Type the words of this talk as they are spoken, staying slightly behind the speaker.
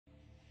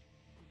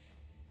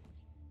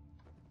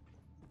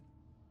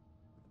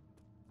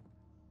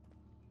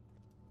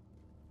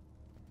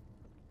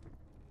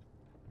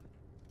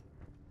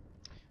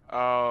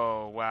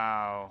Oh,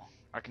 wow.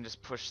 I can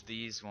just push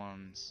these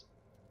ones.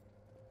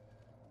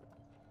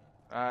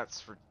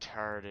 That's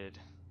retarded.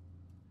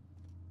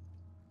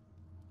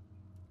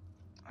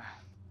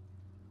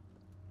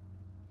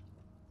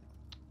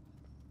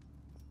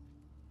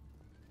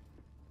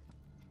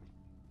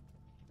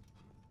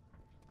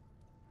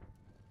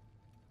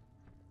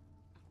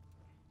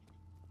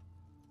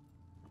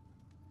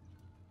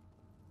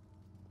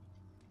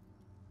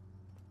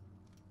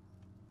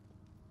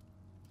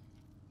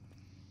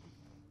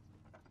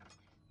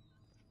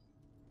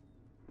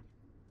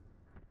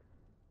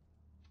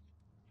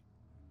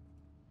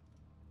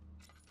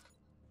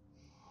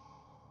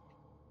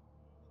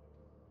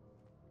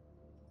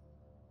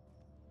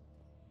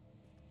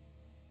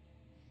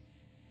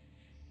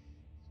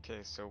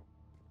 Okay, so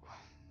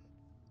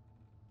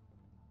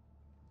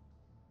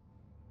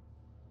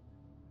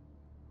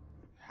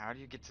how do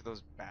you get to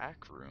those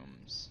back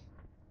rooms?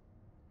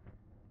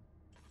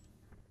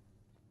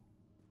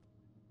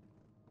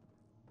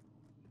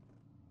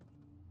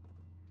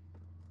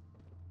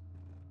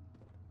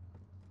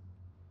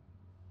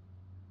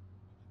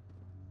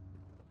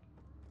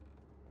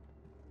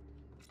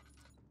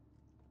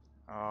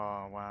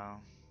 Oh, wow.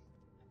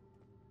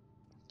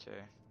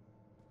 Okay.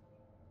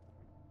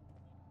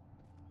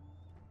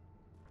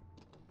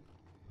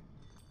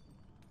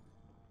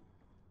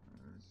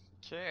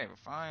 Okay,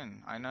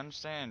 fine. I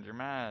understand. You're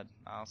mad.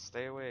 I'll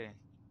stay away.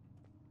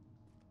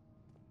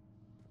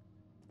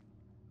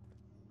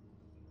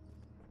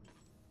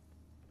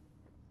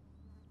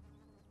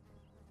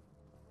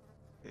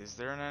 Is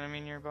there an enemy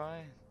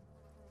nearby?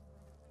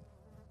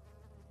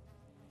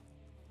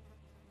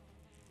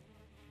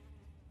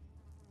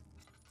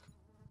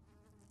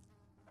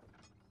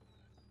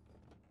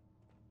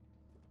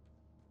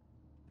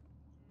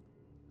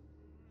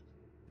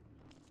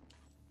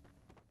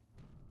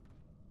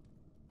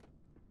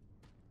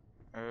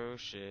 Oh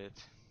shit.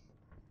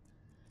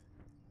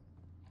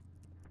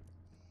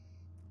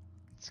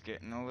 It's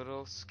getting a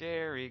little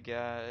scary,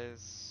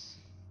 guys.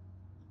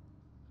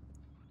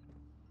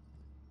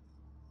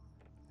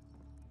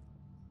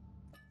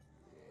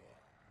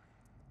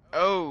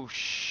 Oh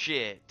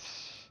shit.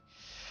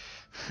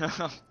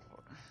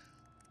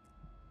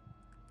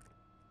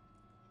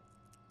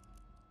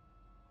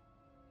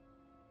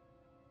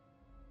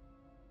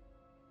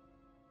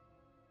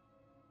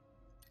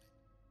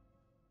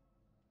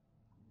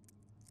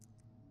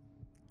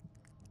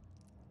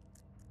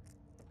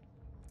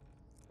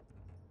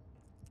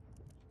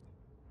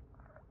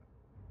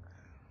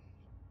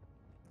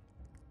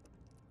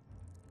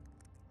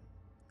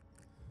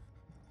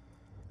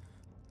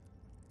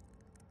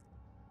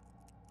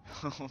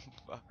 Oh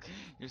fuck.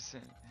 You're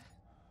saying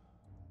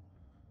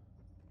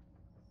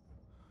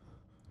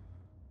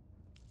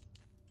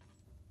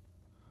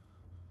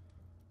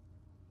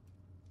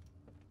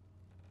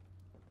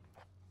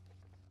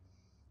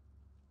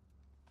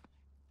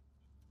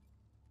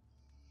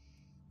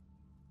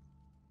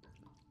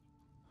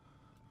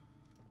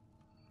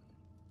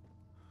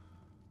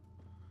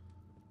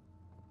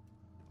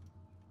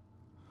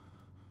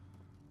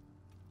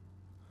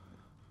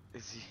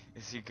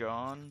is he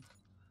gone?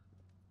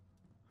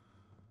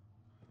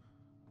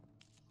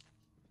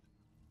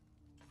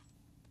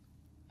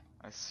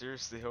 I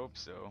seriously hope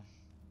so.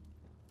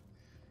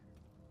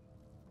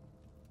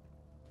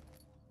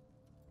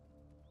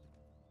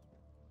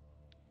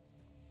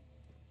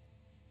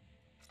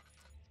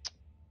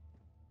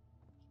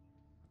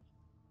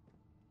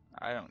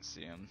 I don't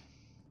see him.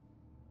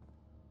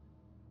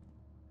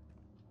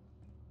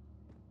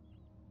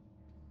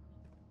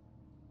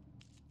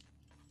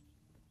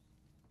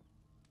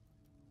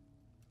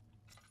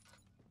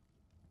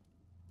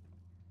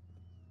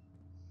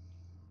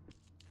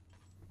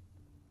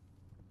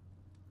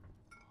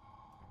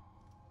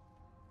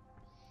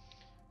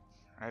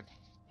 I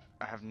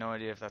I have no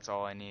idea if that's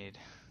all I need.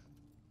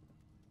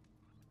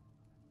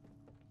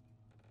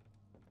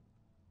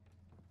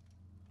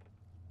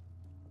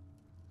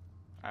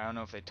 I don't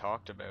know if they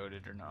talked about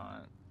it or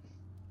not.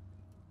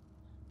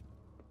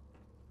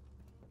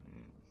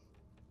 Mm.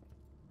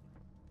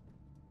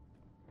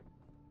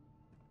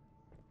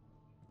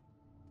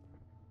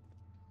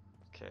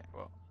 Okay,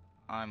 well,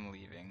 I'm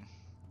leaving.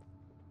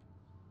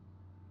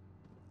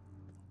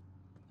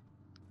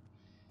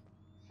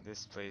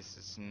 This place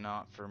is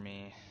not for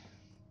me.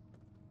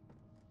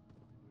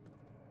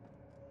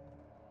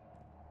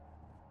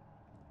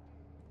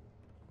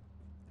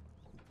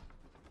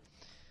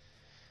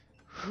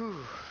 Whew.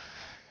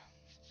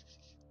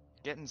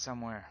 Getting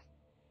somewhere.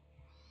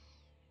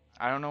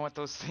 I don't know what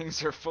those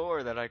things are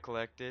for that I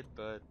collected,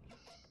 but...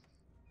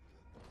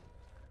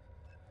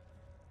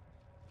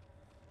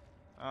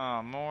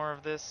 Oh, more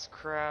of this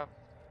crap?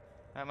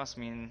 That must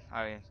mean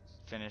I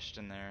finished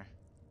in there.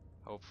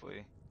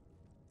 Hopefully.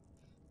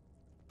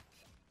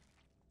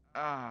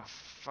 Ah,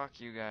 fuck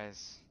you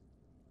guys.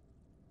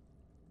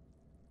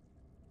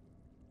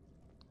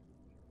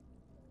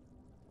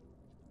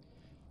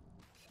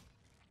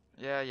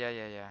 Yeah.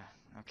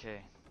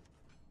 Okay.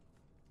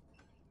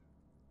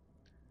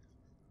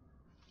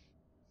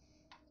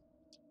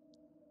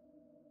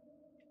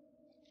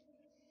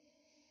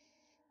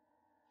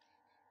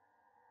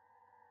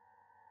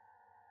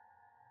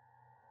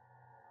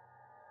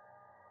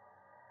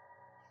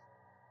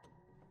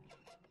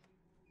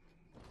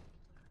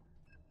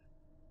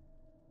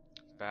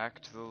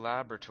 Back to the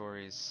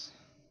laboratories.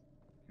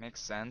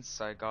 Makes sense.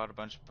 I got a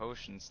bunch of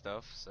potion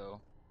stuff, so.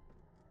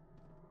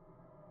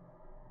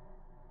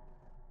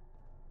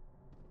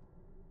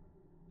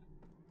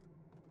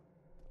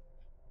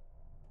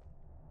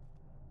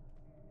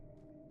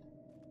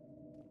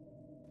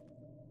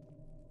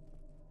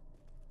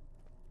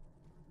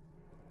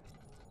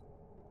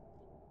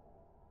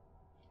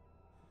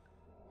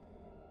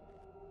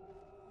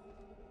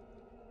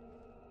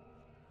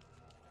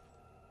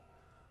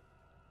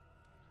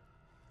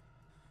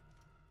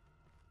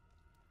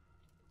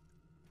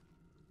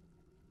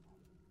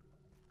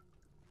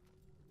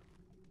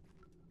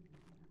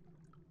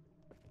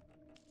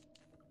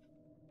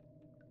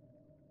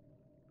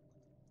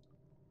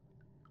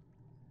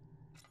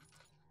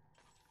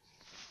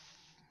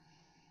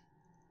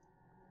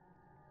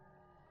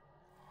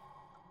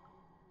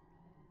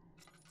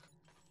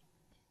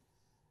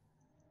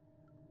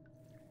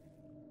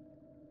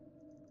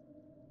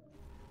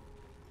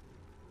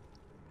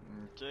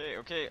 Okay,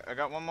 okay, I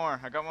got one more.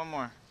 I got one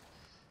more.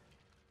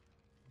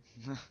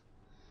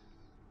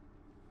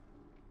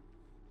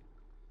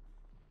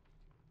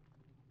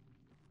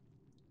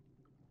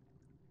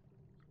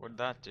 What'd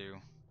that do?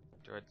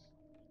 Do I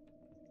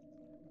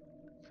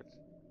put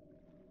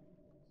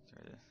do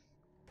I,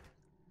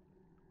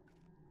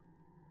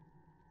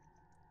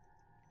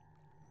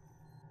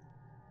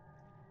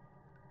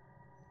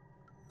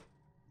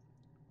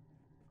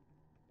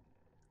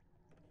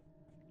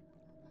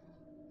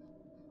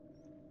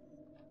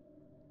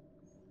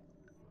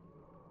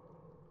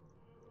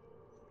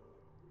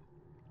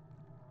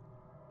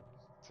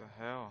 what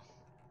the hell?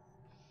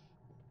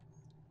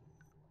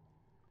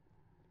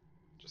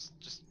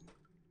 Just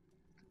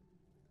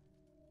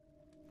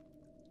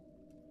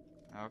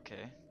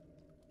okay.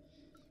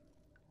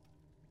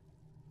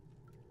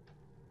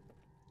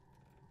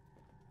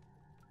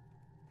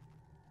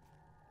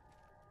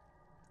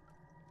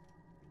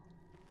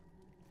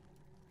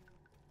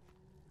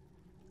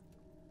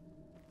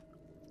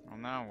 Well,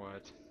 now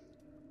what?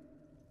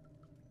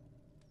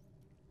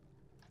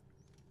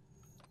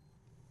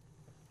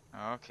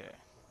 Okay.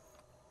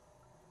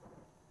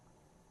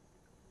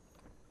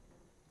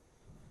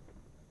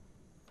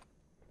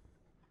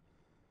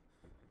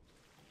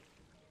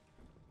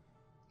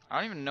 I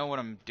don't even know what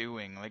I'm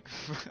doing. Like,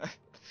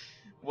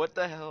 what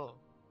the hell?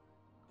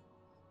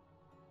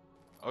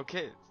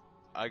 Okay,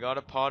 I got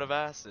a pot of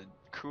acid.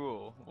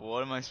 Cool.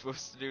 What am I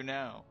supposed to do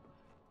now?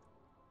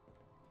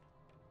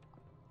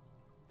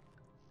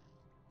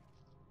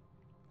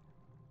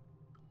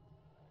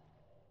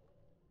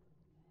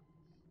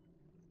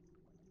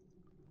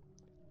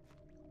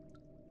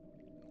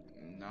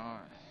 No,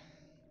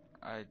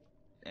 I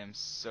am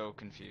so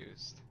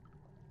confused.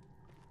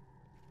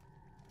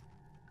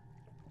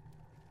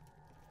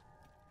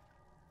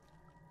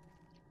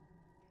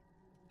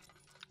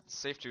 It's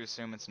safe to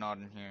assume it's not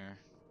in here.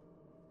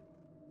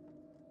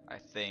 I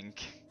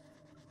think.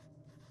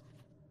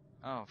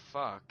 Oh,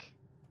 fuck.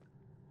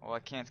 Well, I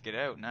can't get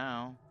out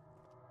now.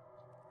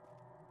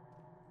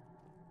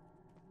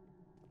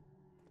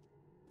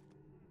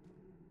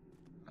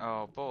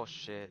 Oh,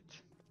 bullshit.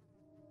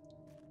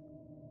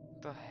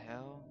 What the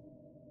hell?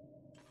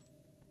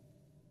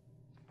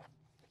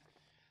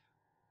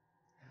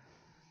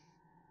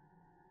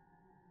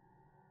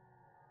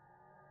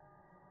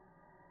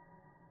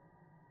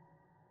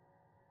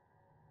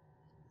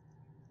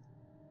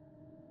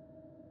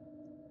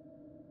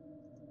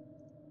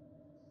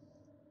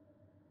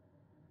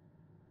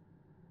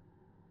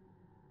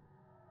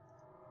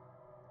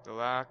 The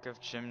lack of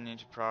chimney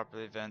to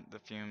properly vent the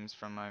fumes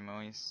from my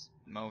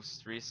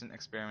most recent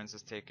experiments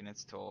has taken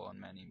its toll on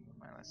many of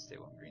my less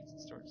stable ingredients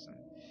and storage some.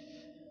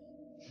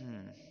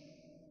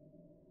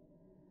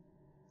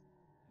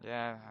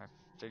 Yeah,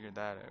 I figured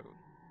that out.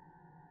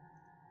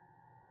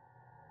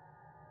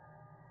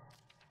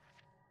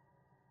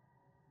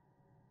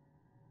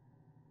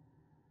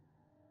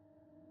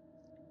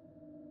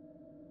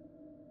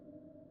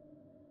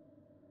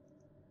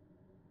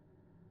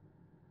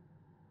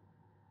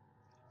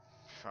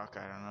 Fuck,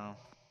 I don't know.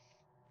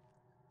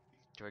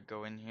 Do I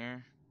go in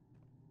here?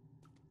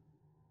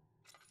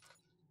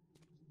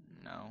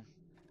 No.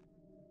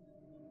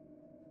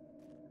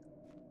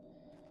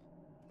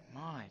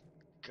 My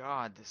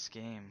god, this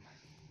game.